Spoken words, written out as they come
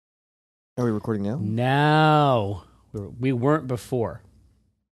Are we recording now? Now. We weren't before.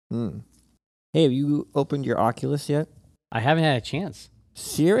 Hey, have you opened your Oculus yet? I haven't had a chance.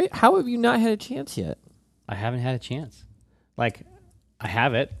 Serious? How have you not had a chance yet? I haven't had a chance. Like, I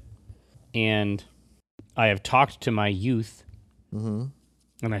have it, and I have talked to my youth, and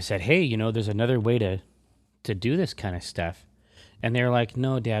I said, hey, there's another way to do this kind of stuff. And they're like,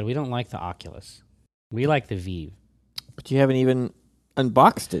 no, Dad, we don't like the Oculus. We like the Vive. But you haven't even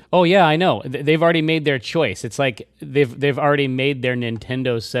unboxed it. Oh, yeah, I know. They've already made their choice. It's like they've already made their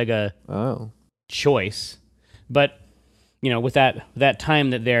Nintendo Sega choice. But, with that time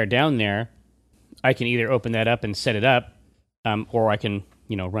that they're down there, I can either open that up and set it up, or I can,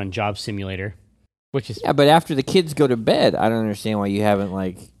 run Job Simulator, which is... Yeah, but after the kids go to bed, I don't understand why you haven't,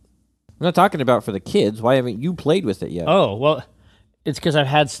 I'm not talking about for the kids. Why haven't you played with it yet? Oh, well, it's because I've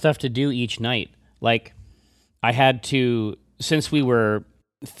had stuff to do each night. Like, I had to... Since we were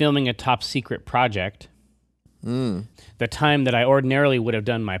filming a top secret project, the time that I ordinarily would have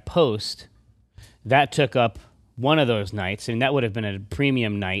done my post, that took up one of those nights, and that would have been a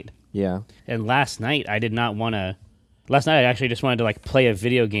premium night. Yeah. And last night, I did not want to... Last night, I actually just wanted to, play a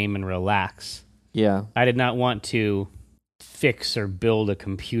video game and relax. Yeah. I did not want to fix or build a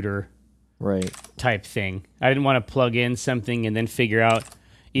computer type thing. I didn't want to plug in something and then figure out...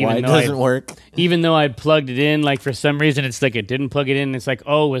 Why it doesn't work. Even though I'd plugged it in, for some reason, it's like it didn't plug it in. It's like,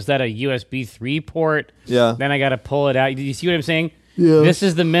 oh, was that a USB 3 port? Yeah. Then I got to pull it out. Do you see what I'm saying? Yeah. This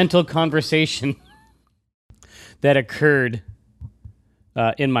is the mental conversation that occurred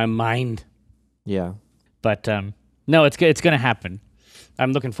in my mind. Yeah. But no, it's going to happen.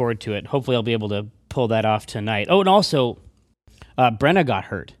 I'm looking forward to it. Hopefully I'll be able to pull that off tonight. Oh, and also, Brenna got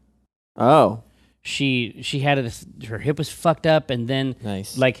hurt. Oh. She had her hip was fucked up, and then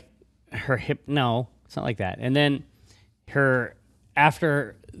nice. Her hip. No, it's not like that. And then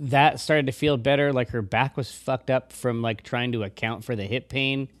after that started to feel better, her back was fucked up from trying to account for the hip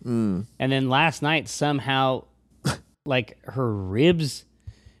pain. And then last night somehow, her ribs.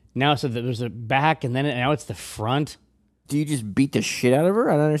 Now so there's a back, and then now it's the front. Do you just beat the shit out of her?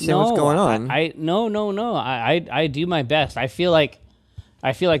 I don't understand what's going on. No. I do my best. I feel like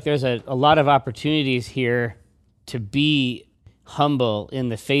there's a lot of opportunities here to be humble in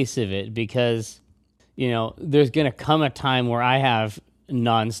the face of it because, there's going to come a time where I have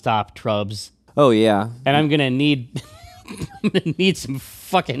nonstop trubs. Oh, yeah. And I'm going to need some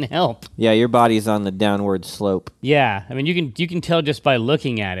fucking help. Yeah, your body's on the downward slope. Yeah. I mean, you can tell just by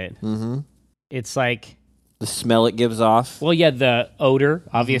looking at it. Mm-hmm. It's like... The smell it gives off. Well, yeah, the odor,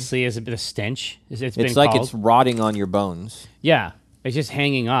 obviously, is a bit of stench. It's it's rotting on your bones. Yeah. It's just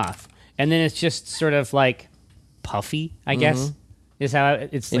hanging off. And then it's just sort of puffy, I guess, is how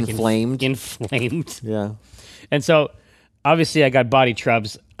it's inflamed. Inflamed. Yeah. And so obviously I got body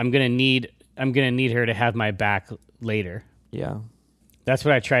trubs. I'm going to need her to have my back later. Yeah. That's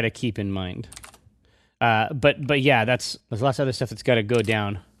what I try to keep in mind. But yeah, there's lots of other stuff that's got to go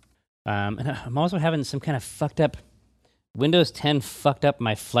down. And I'm also having some kind of fucked up Windows 10 fucked up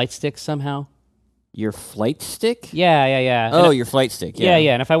my flight stick somehow. Your flight stick? Yeah. Oh, your flight stick. Yeah.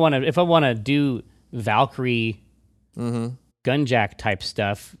 And if I want to do Valkyrie gunjack type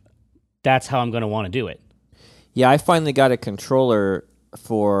stuff, that's how I'm going to want to do it. Yeah, I finally got a controller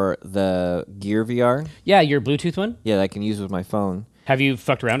for the Gear VR. Yeah, your Bluetooth one? Yeah, that I can use with my phone. Have you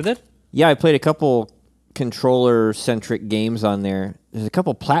fucked around with it? Yeah, I played a couple controller-centric games on there. There's a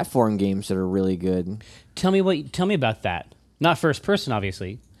couple platform games that are really good. Tell me about that. Not first person,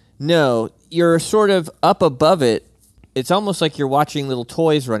 obviously. No, you're sort of up above it. It's almost like you're watching little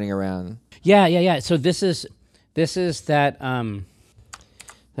toys running around. Yeah. So this is that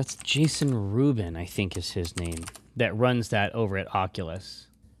that's Jason Rubin, I think is his name, that runs that over at Oculus.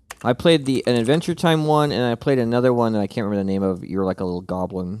 I played an Adventure Time one, and I played another one that I can't remember the name of. You're like a little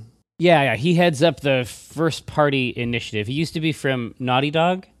goblin. Yeah. He heads up the first party initiative. He used to be from Naughty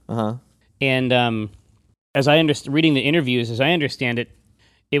Dog. Uh-huh. And as I reading the interviews, as I understand it,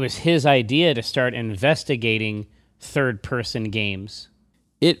 it was his idea to start investigating third-person games.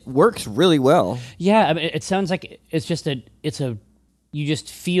 It works really well. Yeah, I mean, it sounds like you just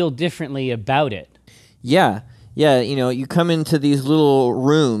feel differently about it. Yeah, you come into these little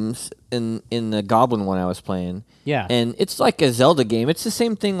rooms in the Goblin one I was playing. Yeah. And it's like a Zelda game. It's the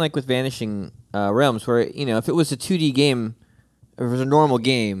same thing like with Vanishing Realms, where, if it was a 2D game, if it was a normal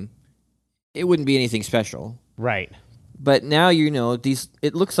game, it wouldn't be anything special. Right. But now,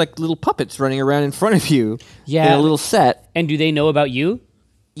 it looks like little puppets running around in front of you in a little set. And do they know about you?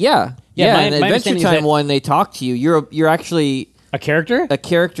 Yeah. In the Adventure Time one, they talk to you. You're actually... A character? A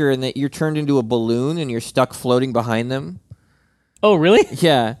character, and that you're turned into a balloon, and you're stuck floating behind them. Oh, really?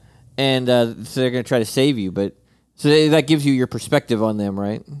 Yeah. and so they're going to try to save you. But that gives you your perspective on them,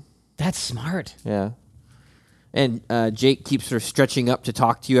 right? That's smart. Yeah. And Jake keeps sort of stretching up to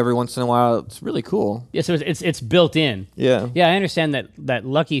talk to you every once in a while. It's really cool. Yeah, so it's built in. Yeah. Yeah, I understand that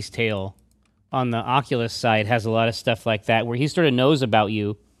Lucky's Tale on the Oculus side has a lot of stuff like that, where he sort of knows about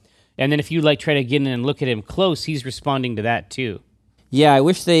you, and then if you like try to get in and look at him close, he's responding to that too. Yeah, I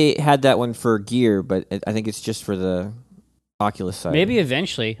wish they had that one for gear, but I think it's just for the Oculus side. Maybe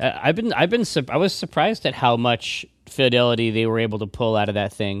eventually. I was surprised at how much fidelity they were able to pull out of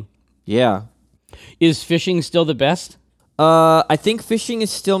that thing. Yeah. Is fishing still the best? I think fishing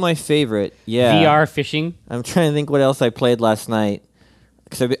is still my favorite. Yeah. VR fishing? I'm trying to think what else I played last night.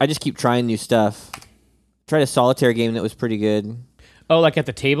 Because I just keep trying new stuff. Tried a solitaire game that was pretty good. Oh, like at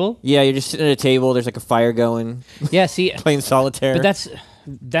the table? Yeah, you're just sitting at a table. There's like a fire going. Yeah, see, playing solitaire. But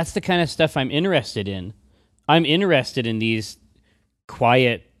that's the kind of stuff I'm interested in. I'm interested in these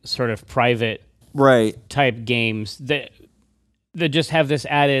quiet, sort of private, type games that just have this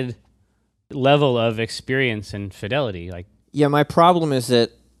added level of experience and fidelity. Like, yeah, my problem is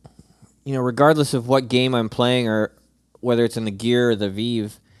that, regardless of what game I'm playing or whether it's in the Gear or the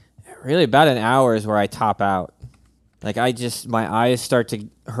Vive, really about an hour is where I top out. Like, my eyes start to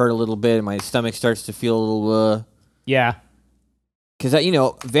hurt a little bit and my stomach starts to feel a little, Yeah. Because,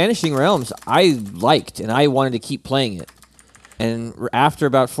 Vanishing Realms, I liked and I wanted to keep playing it. And after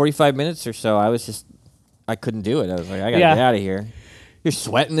about 45 minutes or so, I couldn't do it. I was like, I gotta get out of here. You're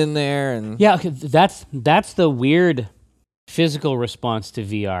sweating in there. And yeah, that's the weird physical response to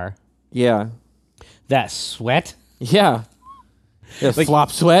VR. Yeah. That sweat. Yeah. Yeah, like,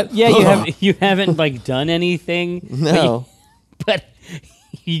 flop sweat. Yeah, you haven't like done anything. No. But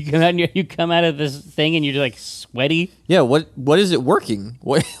you come out of this thing and you're like sweaty. Yeah. What is it working?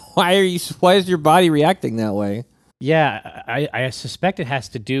 Why is your body reacting that way? Yeah, I suspect it has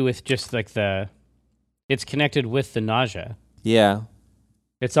to do with just like it's connected with the nausea. Yeah.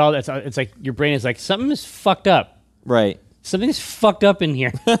 It's like your brain is like, something is fucked up. Right. Something's fucked up in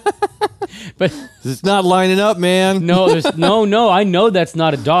here. But it's not lining up, man. No, no, I know that's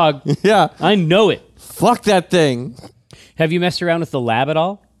not a dog. Yeah. I know it. Fuck that thing. Have you messed around with the lab at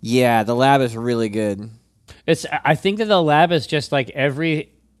all? Yeah, the lab is really good. I think that the lab is just like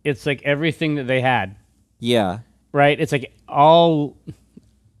it's like everything that they had. Yeah. Right? It's like all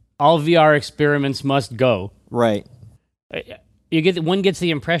VR experiments must go. Right. One gets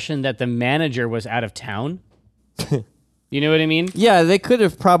the impression that the manager was out of town. You know what I mean? Yeah, they could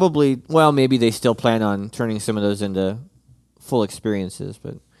have probably. Well, maybe they still plan on turning some of those into full experiences,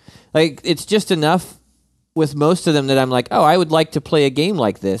 but like it's just enough with most of them that I'm like, oh, I would like to play a game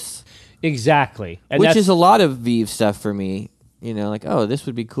like this. Exactly, which is a lot of Vive stuff for me. Like, oh, this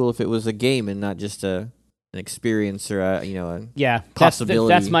would be cool if it was a game and not just an experience or a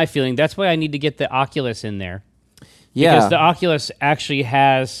possibility. That's my feeling. That's why I need to get the Oculus in there. Yeah, because the Oculus actually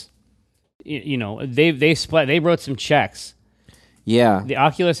has. They wrote some checks. Yeah. The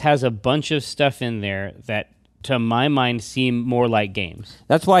Oculus has a bunch of stuff in there that, to my mind, seem more like games.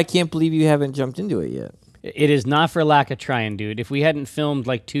 That's why I can't believe you haven't jumped into it yet. It is not for lack of trying, dude. If we hadn't filmed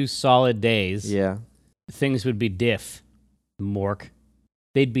like 2 solid days, things would be diff. Mork.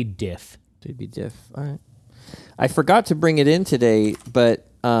 They'd be diff. All right. I forgot to bring it in today, but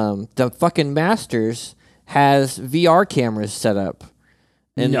the fucking Masters has VR cameras set up.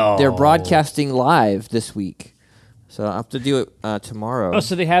 And they're broadcasting live this week. So I'll have to do it tomorrow. Oh,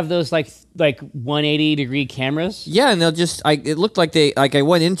 so they have those like 180-degree cameras? Yeah, and they'll just it looked like I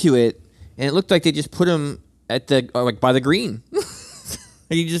went into it and it looked like they just put them at by the green.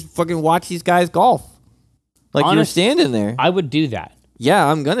 And you just fucking watch these guys golf. Like you're standing there. I would do that. Yeah,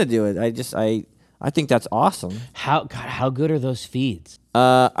 I'm going to do it. I think that's awesome. How good are those feeds?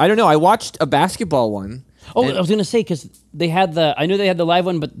 I don't know. I watched a basketball one. Oh, I was going to say, because I knew they had the live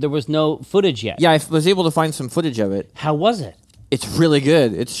one, but there was no footage yet. Yeah, I was able to find some footage of it. How was it? It's really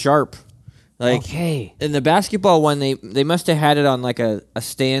good. It's sharp. Okay. In the basketball one, they must have had it on like a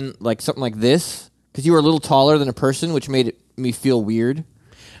stand, like something like this, because you were a little taller than a person, which made me feel weird.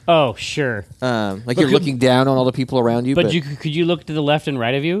 Oh, sure. You're looking down on all the people around you. But could you look to the left and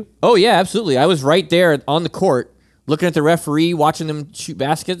right of you? Oh, yeah, absolutely. I was right there on the court, looking at the referee, watching them shoot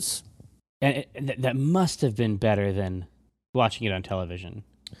baskets. And that must have been better than watching it on television.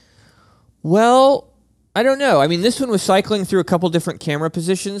 Well, I don't know. I mean, this one was cycling through a couple different camera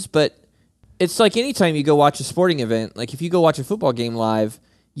positions, but it's like anytime you go watch a sporting event, like if you go watch a football game live,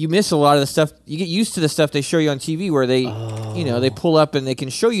 you miss a lot of the stuff. You get used to the stuff they show you on TV where they, they pull up and they can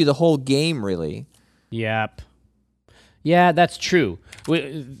show you the whole game, really. Yep. Yeah, that's true.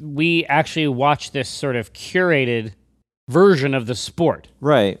 We actually watch this sort of curated version of the sport.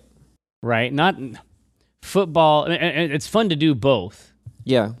 Right. right? Not football. And it's fun to do both,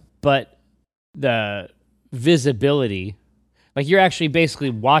 Yeah. but the visibility, like you're actually basically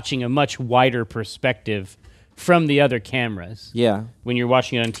watching a much wider perspective from the other cameras. Yeah. When you're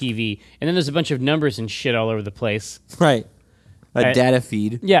watching it on TV, and then there's a bunch of numbers and shit all over the place. Right. A data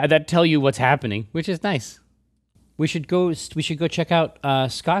feed. Yeah, that tell you what's happening, which is nice. We should go check out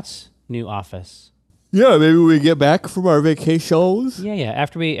Scott's new office. Yeah, maybe we get back from our vacations. Yeah.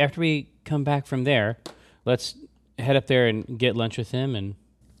 After we come back from there, let's head up there and get lunch with him and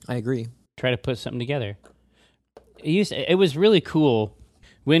I agree. try to put something together. It was really cool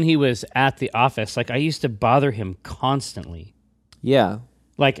when he was at the office. Like I used to bother him constantly. Yeah.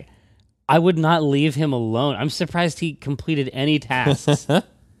 Like I would not leave him alone. I'm surprised he completed any tasks.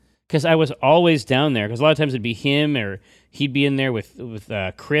 Because I was always down there. Because a lot of times it'd be him or he'd be in there with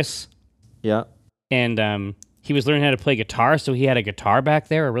Chris. Yeah. And he was learning how to play guitar, so he had a guitar back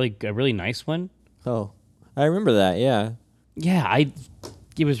there, a really nice one. Oh, I remember that. Yeah. Yeah,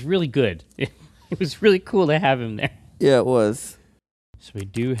 it was really good. It was really cool to have him there. Yeah, it was. So we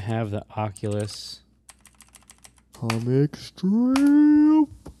do have the Oculus Comic strip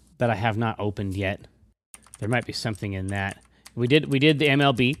that I have not opened yet. There might be something in that. We did the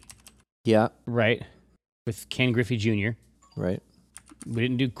MLB. Yeah. Right. With Ken Griffey Jr. Right. We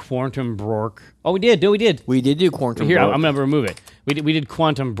didn't do Quantum Broke. Oh, we did. No, we did. We did do Quantum Here, Broke. I'm going to remove it. We did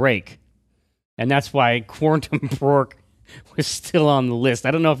Quantum Break. And that's why Quantum Broke was still on the list.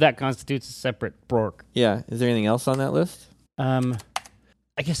 I don't know if that constitutes a separate Broke. Yeah. Is there anything else on that list?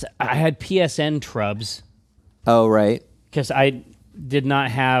 I guess I had PSN Trubs. Oh, right. Because I did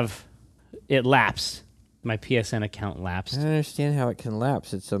not have it lapsed. My PSN account lapsed. I don't understand how it can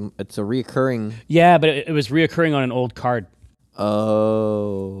lapse. It's a reoccurring. Yeah, but it was reoccurring on an old card.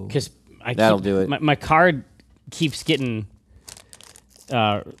 Oh. Because that'll do it. My card keeps getting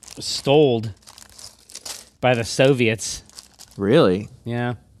stoled by the Soviets. Really?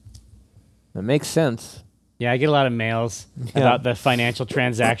 Yeah. That makes sense. Yeah, I get a lot of mails about the financial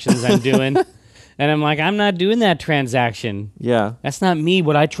transactions I'm doing. And I'm like, I'm not doing that transaction. Yeah. That's not me.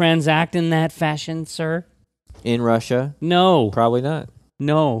 Would I transact in that fashion, sir? In Russia? No. Probably not.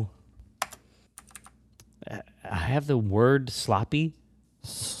 No. I have the word sloppy.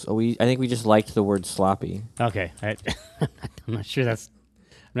 So I think we just liked the word sloppy. Okay. I'm not sure that's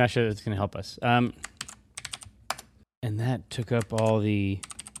going to help us. And that took up all the...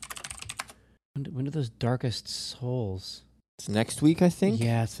 When do those Darkest Souls... It's next week, I think.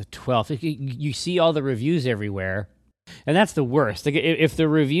 Yeah, it's the 12th. You see all the reviews everywhere, and that's the worst. Like, if the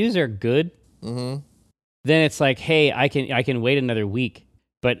reviews are good, then it's like, hey, I can wait another week.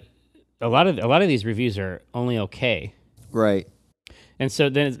 But a lot of these reviews are only okay, right? And so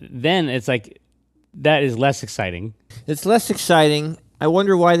then it's like that is less exciting. It's less exciting. I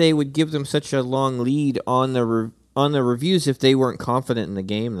wonder why they would give them such a long lead on the reviews if they weren't confident in the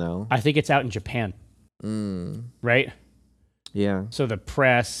game, though. I think it's out in Japan, right? Yeah. So the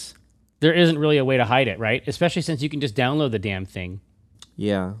press, there isn't really a way to hide it, right? Especially since you can just download the damn thing.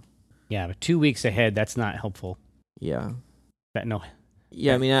 Yeah. Yeah, but 2 weeks ahead, that's not helpful. Yeah.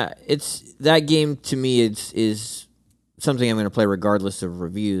 Yeah, I mean, it's that game to me is something I'm going to play regardless of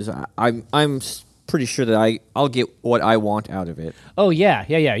reviews. I'm pretty sure that I'll get what I want out of it. Oh yeah.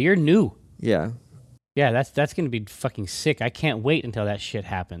 You're new. Yeah. Yeah, that's going to be fucking sick. I can't wait until that shit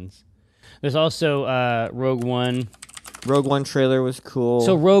happens. There's also Rogue One. Rogue One trailer was cool.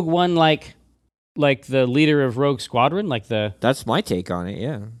 So Rogue One, like the leader of Rogue Squadron, that's my take on it.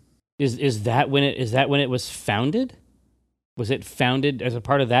 Yeah. Is that when it was founded? Was it founded as a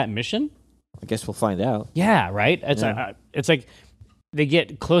part of that mission? I guess we'll find out. Yeah, right. It's like they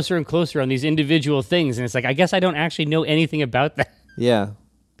get closer and closer on these individual things, and it's like I guess I don't actually know anything about that. Yeah.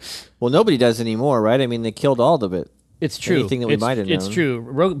 Well, nobody does anymore, right? I mean, they killed all of it. It's true. Anything that we might have known. It's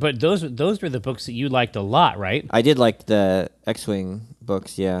true. But those were the books that you liked a lot, right? I did like the X-Wing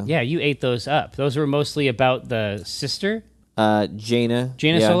books, yeah. Yeah, you ate those up. Those were mostly about the sister? Jaina.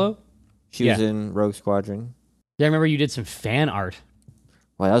 Jaina Solo? She was in Rogue Squadron. Yeah, I remember you did some fan art.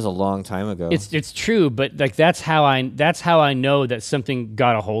 Wow, that was a long time ago. It's true, but like that's how I know that something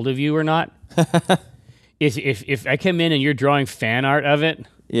got a hold of you or not. Is if I come in and you're drawing fan art of it.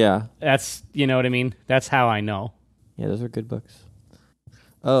 Yeah. That's, you know what I mean? That's how I know. Yeah, those are good books.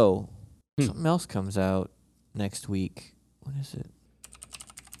 Oh, something else comes out next week. What is it?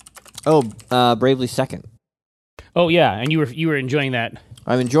 Oh, Bravely Second. Oh yeah, and you were enjoying that.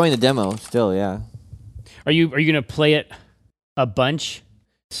 I'm enjoying the demo still, yeah. Are you gonna play it a bunch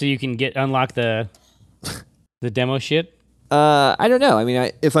so you can unlock the demo shit? I don't know. I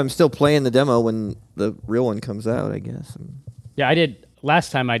mean, if I'm still playing the demo when the real one comes out, I guess. Yeah, I did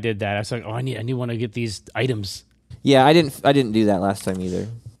last time I did that, I was like, oh, I need want to get these items. Yeah, I didn't do that last time either.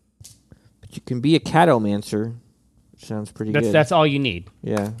 But you can be a catomancer, which sounds pretty good. That's all you need.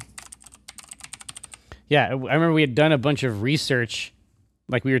 Yeah. Yeah, I remember we had done a bunch of research,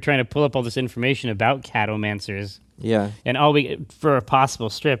 like we were trying to pull up all this information about catomancers. Yeah. And for a possible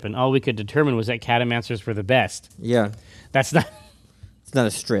strip, and all we could determine was that catomancers were the best. Yeah. That's not. It's not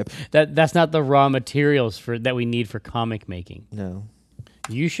a strip. That's not the raw materials that we need for comic making. No.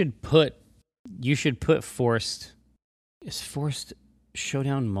 You should put Forced. Is Forced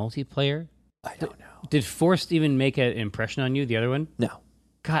Showdown multiplayer? I don't know. Did Forced even make an impression on you? The other one? No.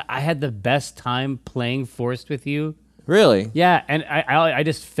 God, I had the best time playing Forced with you. Really? Yeah, and I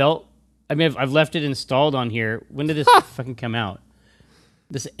just felt. I mean, I've left it installed on here. When did this fucking come out?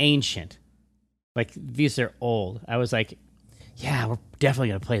 This is ancient. Like, these are old. I was like, yeah, we're definitely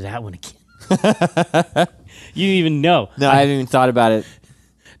going to play that one again. You didn't even know. No, I haven't even thought about it.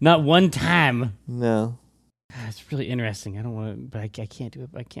 Not one time. No. It's really interesting. I don't want to, but I can't do it.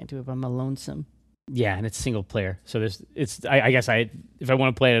 I can't do it by my lonesome. Yeah, and it's single player. So I guess if I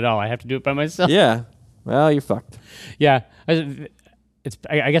want to play it at all, I have to do it by myself. Yeah. Well, you're fucked. Yeah.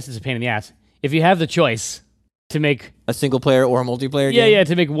 I guess it's a pain in the ass. If you have the choice to make a single player or a multiplayer game? Yeah,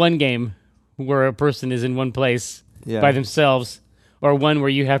 to make one game where a person is in one place by themselves, or one where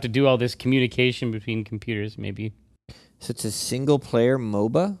you have to do all this communication between computers, maybe. So it's a single player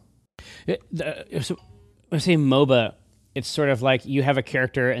MOBA? So when I say MOBA, it's sort of like you have a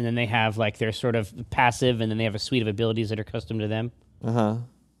character and then they have like their sort of passive and then they have a suite of abilities that are custom to them. Uh-huh.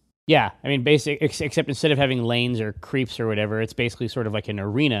 Yeah, I mean, except instead of having lanes or creeps or whatever, it's basically sort of like an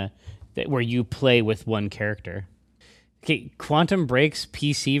arena where you play with one character. Okay, Quantum Break's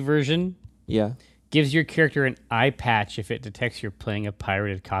PC version gives your character an eye patch if it detects you're playing a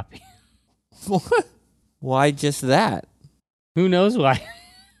pirated copy. What? Why just that? Who knows why?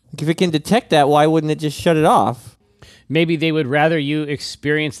 If it can detect that, why wouldn't it just shut it off? Maybe they would rather you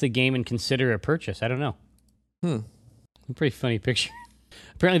experience the game and consider a purchase. I don't know. A pretty funny picture.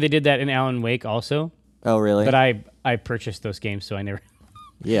 Apparently they did that in Alan Wake also. Oh, really? But I purchased those games, so I never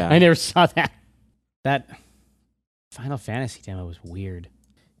I never saw that. That Final Fantasy demo was weird.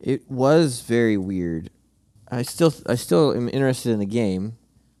 It was very weird. I still am interested in the game.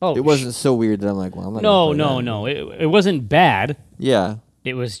 Oh, it wasn't so weird that I'm like, well, I'm not No. It wasn't bad. Yeah.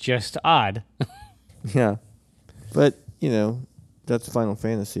 It was just odd. Yeah. But, that's Final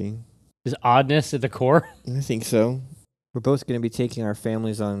Fantasy. Is oddness at the core? I think so. We're both going to be taking our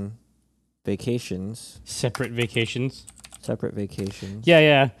families on vacations. Separate vacations.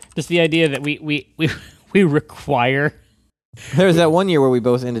 Yeah. Just the idea that we require. There was that one year where we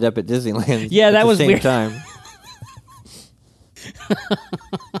both ended up at Disneyland. Yeah, that was weird. weird. Time.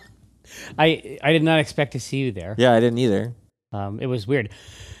 I did not expect to see you there. Yeah, I didn't either. It was weird.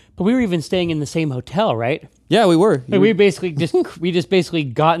 But we were even staying in the same hotel, right? Yeah, we were. Like we just basically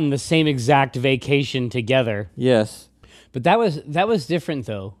gotten the same exact vacation together. Yes. But that was different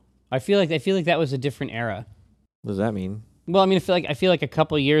though. I feel like that was a different era. What does that mean? Well, I mean, I feel like a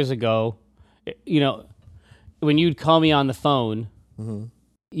couple of years ago, when you'd call me on the phone,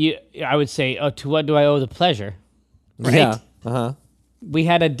 I would say, "Oh, to what do I owe the pleasure?" Right? Yeah. Uh-huh. We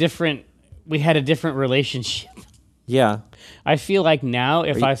had a different relationship. Yeah. I feel like now,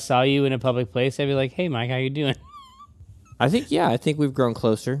 if I saw you in a public place, I'd be like, "Hey, Mike, how you doing?" I think we've grown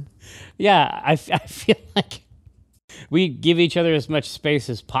closer. Yeah, I feel like we give each other as much space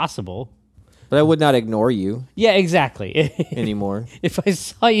as possible. But I would not ignore you. Yeah, exactly. Anymore. If I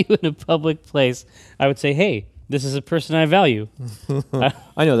saw you in a public place, I would say, "Hey, this is a person I value."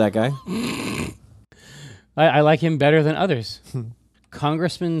 I know that guy. I like him better than others.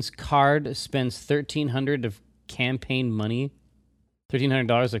 Congressman's card spends $1,300 of campaign money.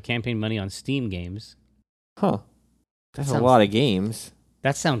 $1,300 of campaign money on Steam games. Huh. That's a lot of games.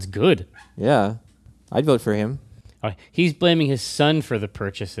 That sounds good. Yeah. I'd vote for him. He's blaming his son for the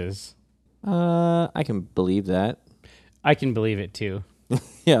purchases. I can believe that. I can believe it too.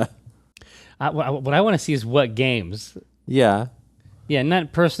 Yeah. What I want to see is what games. Yeah. Yeah,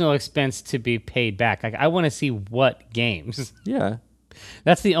 not personal expense to be paid back. Like I want to see what games. Yeah.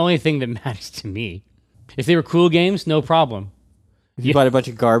 That's the only thing that matters to me. If they were cool games, no problem. If you bought a bunch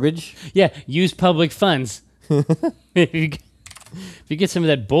of garbage? Yeah, use public funds. If you get some of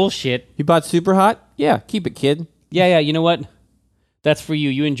that bullshit. You bought Super Hot? Yeah, keep it, kid. Yeah, you know what? That's for you.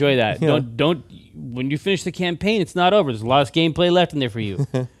 You enjoy that. Yeah. Don't when you finish the campaign, it's not over. There's a lot of gameplay left in there for you.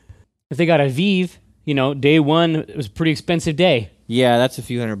 If they got a Vive, day one, it was a pretty expensive day. Yeah, that's a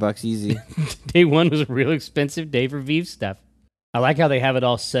few $100 easy. Day one was a real expensive day for Vive stuff. I like how they have it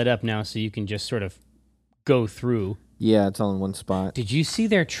all set up now so you can just sort of go through. Yeah, it's all in one spot. Did you see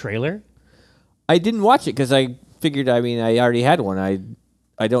their trailer? I didn't watch it because I figured, I already had one.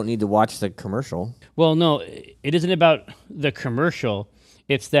 I don't need to watch the commercial. Well, no, it isn't about the commercial.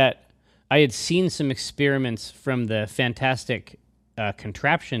 It's that I had seen some experiments from the Fantastic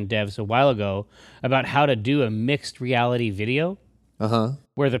Contraption devs a while ago about how to do a mixed reality video.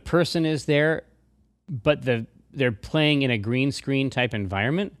 Where the person is there, but they're playing in a green screen type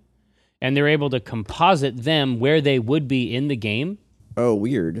environment, and they're able to composite them where they would be in the game. Oh,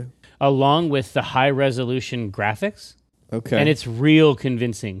 weird. Along with the high resolution graphics. Okay. And it's real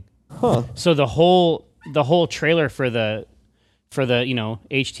convincing. Huh. So the whole trailer for the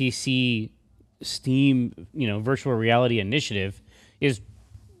HTC Steam virtual reality initiative is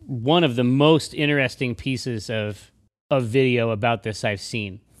one of the most interesting pieces of video about this I've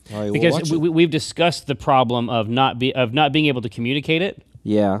seen. Because we've discussed the problem of not being able to communicate it.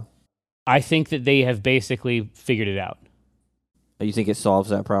 Yeah. I think that they have basically figured it out. You think it solves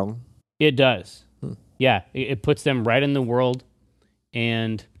that problem? It does. Yeah, it puts them right in the world,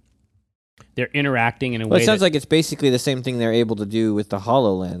 and they're interacting in a way. It sounds like it's basically the same thing they're able to do with the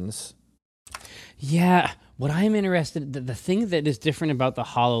HoloLens. Yeah, what I'm interested, the thing that is different about the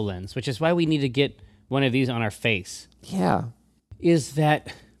HoloLens, which is why we need to get one of these on our face. Yeah. Is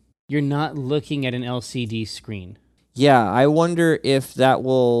that you're not looking at an LCD screen. Yeah, I wonder if that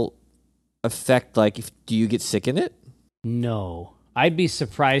will affect, do you get sick in it? No. I'd be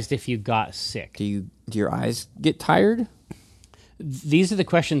surprised if you got sick. Do your eyes get tired? These are the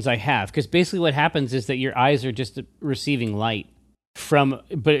questions I have, because basically what happens is that your eyes are just receiving light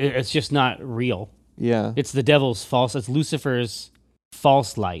but it's just not real. Yeah. It's the devil's it's Lucifer's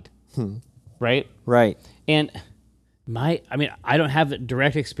false light. Right? Right. And I don't have a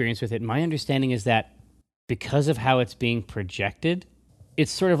direct experience with it. My understanding is that because of how it's being projected,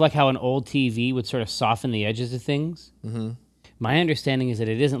 it's sort of like how an old TV would sort of soften the edges of things. Mm-hmm. My understanding is that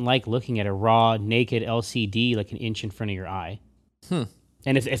it isn't like looking at a raw, naked LCD like an inch in front of your eye. And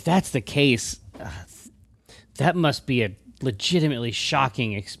if that's the case, that must be a legitimately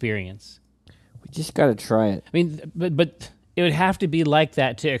shocking experience. We just got to try it. I mean, but it would have to be like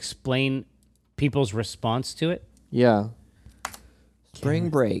that to explain people's response to it. Yeah. Spring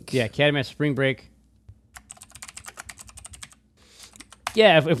break. Yeah, Academy Spring Break.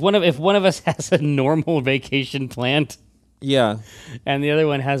 Yeah, if one of us has a normal vacation planned, yeah, and the other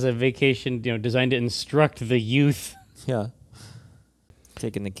one has a vacation, designed to instruct the youth. Yeah,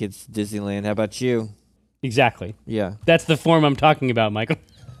 taking the kids to Disneyland. How about you? Exactly. Yeah, that's the form I'm talking about, Michael.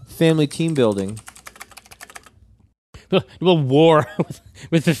 Family team building. We'll war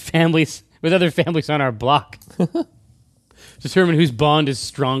with the families, with other families on our block. Determine whose bond is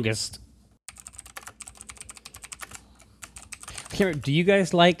strongest. Do you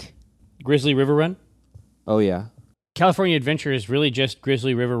guys like Grizzly River Run? Oh, yeah. California Adventure is really just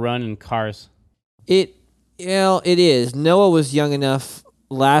Grizzly River Run and cars. It is. Noah was young enough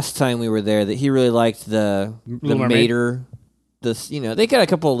last time we were there that he really liked the Mater. They got a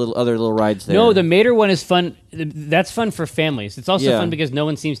couple of other little rides there. No, the Mater one is fun. That's fun for families. It's also fun because no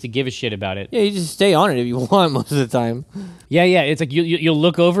one seems to give a shit about it. Yeah, you just stay on it if you want most of the time. Yeah. It's like you'll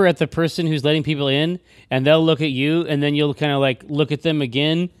look over at the person who's letting people in, and they'll look at you, and then you'll kind of look at them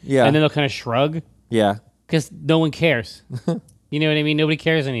again, and then they'll kind of shrug. Yeah. Because no one cares. You know what I mean? Nobody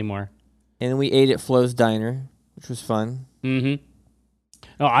cares anymore. And we ate at Flo's Diner, which was fun. Mm-hmm.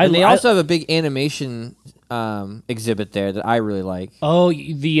 They also have a big animation exhibit there that I really like. Oh,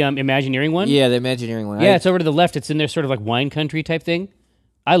 the Imagineering one? Yeah, the Imagineering one. Yeah, it's over to the left. It's in their sort of like wine country type thing.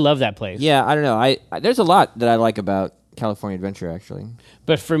 I love that place. Yeah, I don't know. I there's a lot that I like about California Adventure, actually.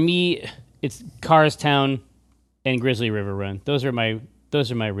 But for me, it's Cars Town and Grizzly River Run. Those are my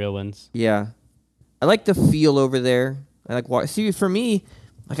real ones. Yeah. I like the feel over there. For me,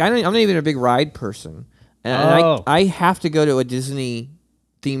 I'm not even a big ride person. And I have to go to a Disney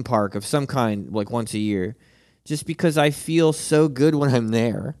theme park of some kind once a year just because I feel so good when I'm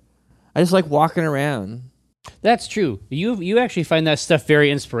there. I just like walking around. That's true. You actually find that stuff very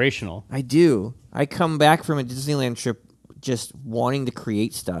inspirational. I do. I come back from a Disneyland trip just wanting to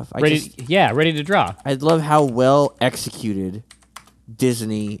create stuff. Ready to draw. I love how well executed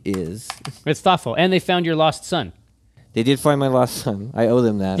Disney is. It's thoughtful. And they found your lost son. They did find my lost son. I owe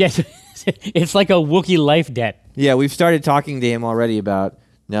them that. Yes. It's like a Wookiee life debt. Yeah, we've started talking to him already about,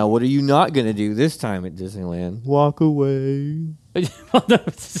 now what are you not going to do this time at Disneyland? Walk away.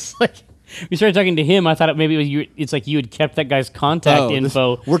 It's like, we started talking to him. I thought maybe it was you. It's like you had kept that guy's contact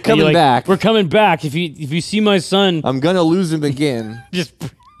info. We're coming back. We're coming back. If you see my son, I'm going to lose him again. Just...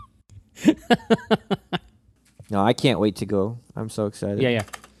 No, I can't wait to go. I'm so excited. Yeah.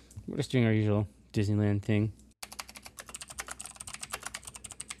 We're just doing our usual Disneyland thing.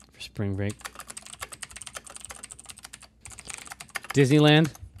 spring break.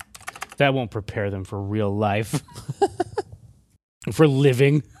 Disneyland? That won't prepare them for real life. For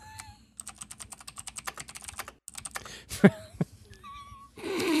living.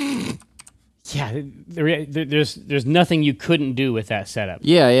 Yeah, there's nothing you couldn't do with that setup.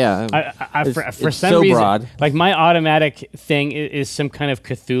 Yeah. For some reason, broad. Like my automatic thing is some kind of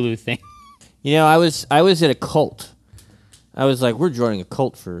Cthulhu thing. You know, I was at a cult. I was like, we're joining a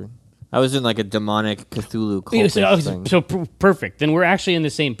cult for. I was in like a demonic Cthulhu cult. So perfect. Then we're actually in the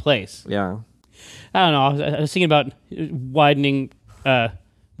same place. Yeah. I don't know. I was thinking about widening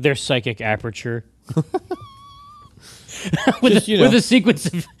their psychic aperture. with a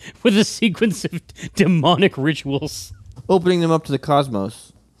sequence of demonic rituals, opening them up to the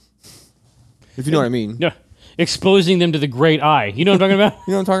cosmos. If you know what I mean. Yeah, exposing them to the great eye. You know what I'm talking about?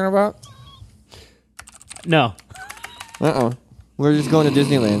 You know what I'm talking about? No. We're just going to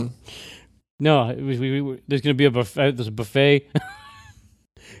Disneyland. No, there's going to be a buffet. There's a buffet.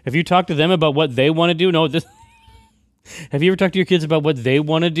 Have you talked to them about what they want to do? No. Have you ever talked to your kids about what they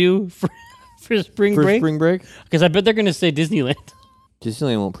want to do for spring break? Spring break? Because I bet they're going to say Disneyland.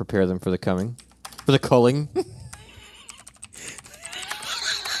 Disneyland won't prepare them for the coming. For the culling.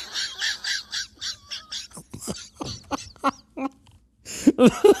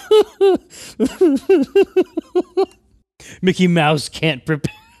 Mickey Mouse can't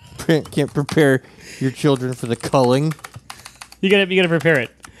prepare your children for the culling. You gotta prepare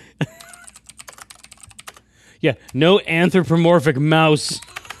it. Yeah, no anthropomorphic mouse.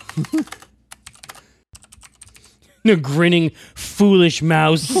 No grinning, foolish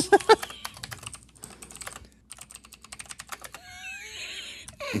mouse.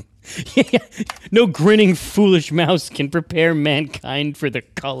 Yeah, no grinning, foolish mouse can prepare mankind for the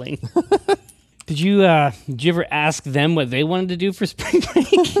culling. Did you ever ask them what they wanted to do for spring break?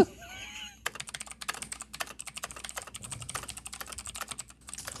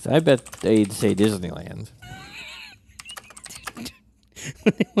 I bet they'd say Disneyland.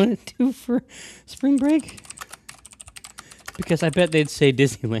 What they want to do for spring break? Because I bet they'd say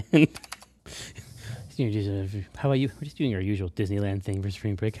Disneyland. How about you? We're just doing our usual Disneyland thing for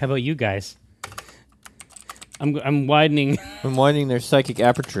spring break. How about you guys? I'm widening. I'm widening their psychic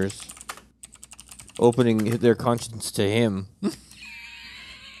apertures, opening their conscience to him.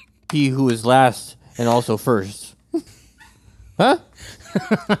 He who is last and also first. Huh?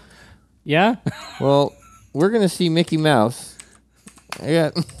 Yeah? Well, we're going to see Mickey Mouse.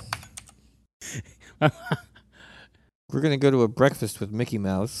 We're going to go to a breakfast with Mickey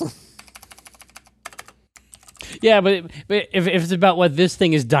Mouse. Yeah, but if it's about what this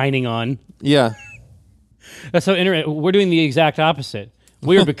thing is dining on. Yeah. That's so interesting. We're doing the exact opposite.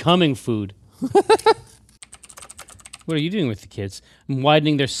 We are becoming food. What are you doing with the kids? I'm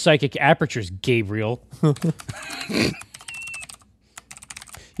widening their psychic apertures, Gabriel.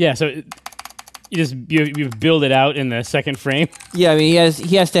 Yeah, so you build it out in the second frame. Yeah, I mean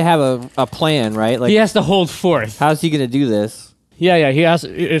he has to have a plan, right? Like he has to hold forth. How's he going to do this? Yeah, he has.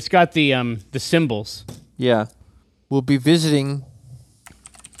 It's got the symbols. Yeah, we'll be visiting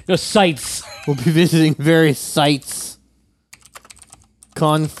the sites. We'll be visiting various sites,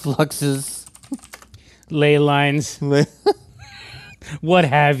 confluxes, ley lines, what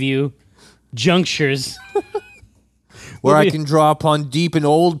have you, junctures. Where I can draw upon deep and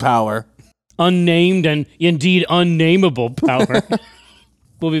old power. Unnamed and indeed unnameable power.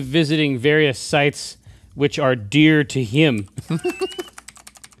 We'll be visiting various sites which are dear to him.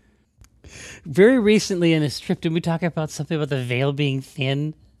 Very recently in a strip, did we talk about something about the veil being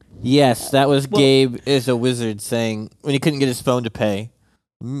thin? Yes, that was Gabe is a wizard saying when he couldn't get his phone to pay.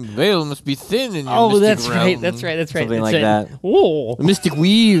 Veil must be thin in your mystic realm. That's right. Something like that. Oh, the mystic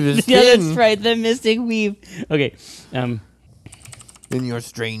weave is thin. Yeah, that's right. The mystic weave. Okay. In your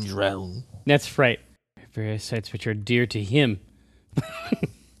strange realm. That's right. Various sites which are dear to him.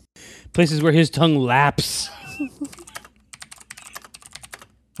 Places where his tongue laps.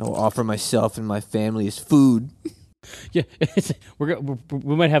 I will offer myself and my family as food. Yeah,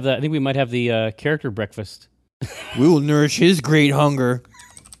 we might have that. I think we might have the character breakfast. We will nourish his great hunger.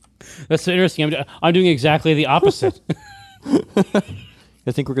 That's so interesting. I'm doing exactly the opposite.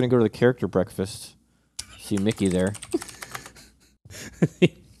 I think we're going to go to the character breakfast. See Mickey there.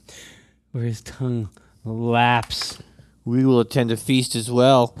 Where his tongue laps. We will attend a feast as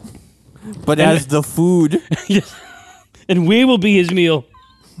well. But as the food. Yes. And we will be his meal.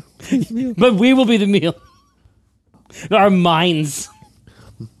 But we will be the meal. Our minds.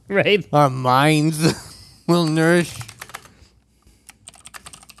 Right? Our minds will nourish.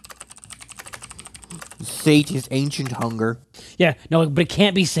 Sate his ancient hunger. Yeah, no, but it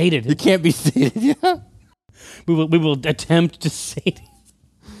can't be sated. It can't be sated, yeah. We will attempt to sate him.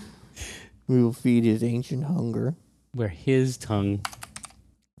 We will feed his ancient hunger. Where his tongue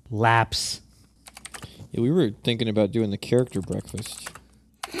laps. Yeah, we were thinking about doing the character breakfast.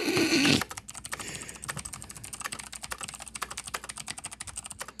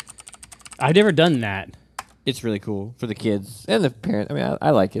 I've never done that. It's really cool for the kids and the parents. I mean, I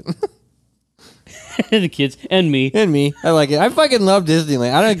like it. The kids and me. And me. I like it. I fucking love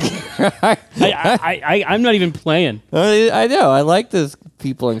Disneyland. I don't care. I'm not even playing. I know. I like those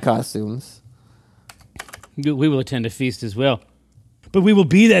people in costumes. We will attend a feast as well. But we will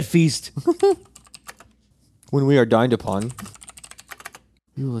be that feast. When we are dined upon,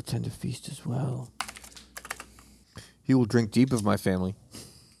 we will attend a feast as well. He will drink deep of my family.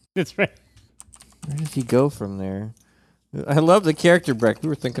 That's right. Where does he go from there? I love the character breakfast. We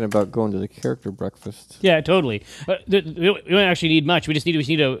were thinking about going to the character breakfast. Yeah, totally. We don't actually need much. We just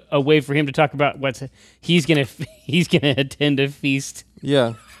need a way for him to talk about he's gonna attend a feast.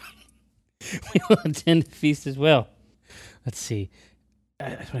 Yeah, we will attend a feast as well. Let's see. I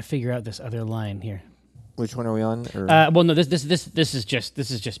want to figure out this other line here. Which one are we on? Or? Well, no. This is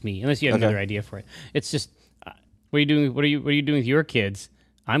just me. Unless you have another idea for it. It's just. What are you doing? What are you doing with your kids?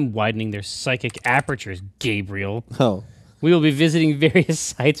 I'm widening their psychic apertures, Gabriel. Oh. We will be visiting various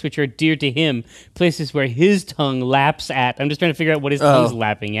sites which are dear to him, places where his tongue laps at. I'm just trying to figure out what his tongue's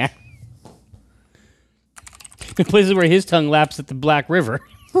lapping at. Places where his tongue laps at the Black River.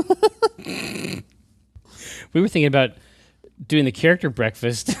 We were thinking about doing the character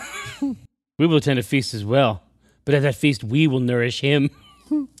breakfast. We will attend a feast as well, but at that feast we will nourish him.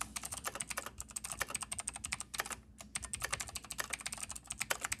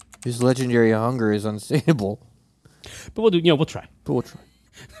 His legendary hunger is unsatiable. But we'll try. But we'll try.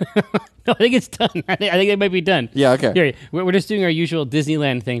 No, I think it's done. I think it might be done. Yeah, okay. Here, we're just doing our usual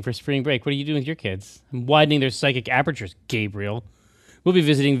Disneyland thing for spring break. What are you doing with your kids? I'm widening their psychic apertures, Gabriel. We'll be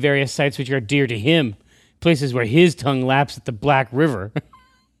visiting various sites which are dear to him, places where his tongue laps at the Black River.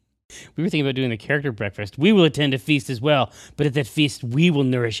 We were thinking about doing the character breakfast. We will attend a feast as well, but at that feast we will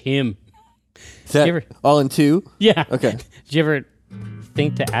nourish him. Is that all in two? Yeah. Okay. Did you ever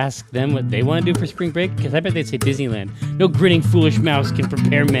think to ask them what they want to do for spring break? Because I bet they'd say Disneyland. No grinning foolish mouse can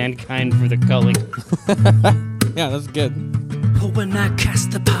prepare mankind for the culling. Yeah, that's good. Oh, when I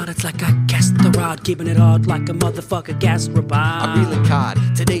cast the pot, it's like I cast the rod, keeping it hard like a motherfucker gas robot. I'm reeling cod,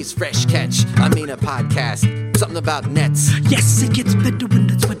 today's fresh catch. I mean a podcast, something about nets. Yes, it gets better when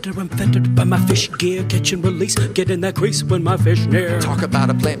it's winter. I'm fettered by my fish gear, catch and release, get in that crease when my fish near. Talk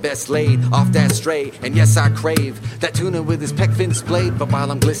about a plant best laid off that stray, and yes, I crave that tuna with his peck fin splayed. But while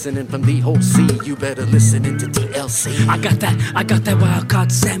I'm glistening from the whole sea, you better listen into TLC. I got that wild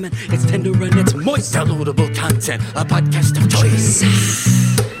caught salmon. It's tender and it's moist. Downloadable content, a podcast of choice.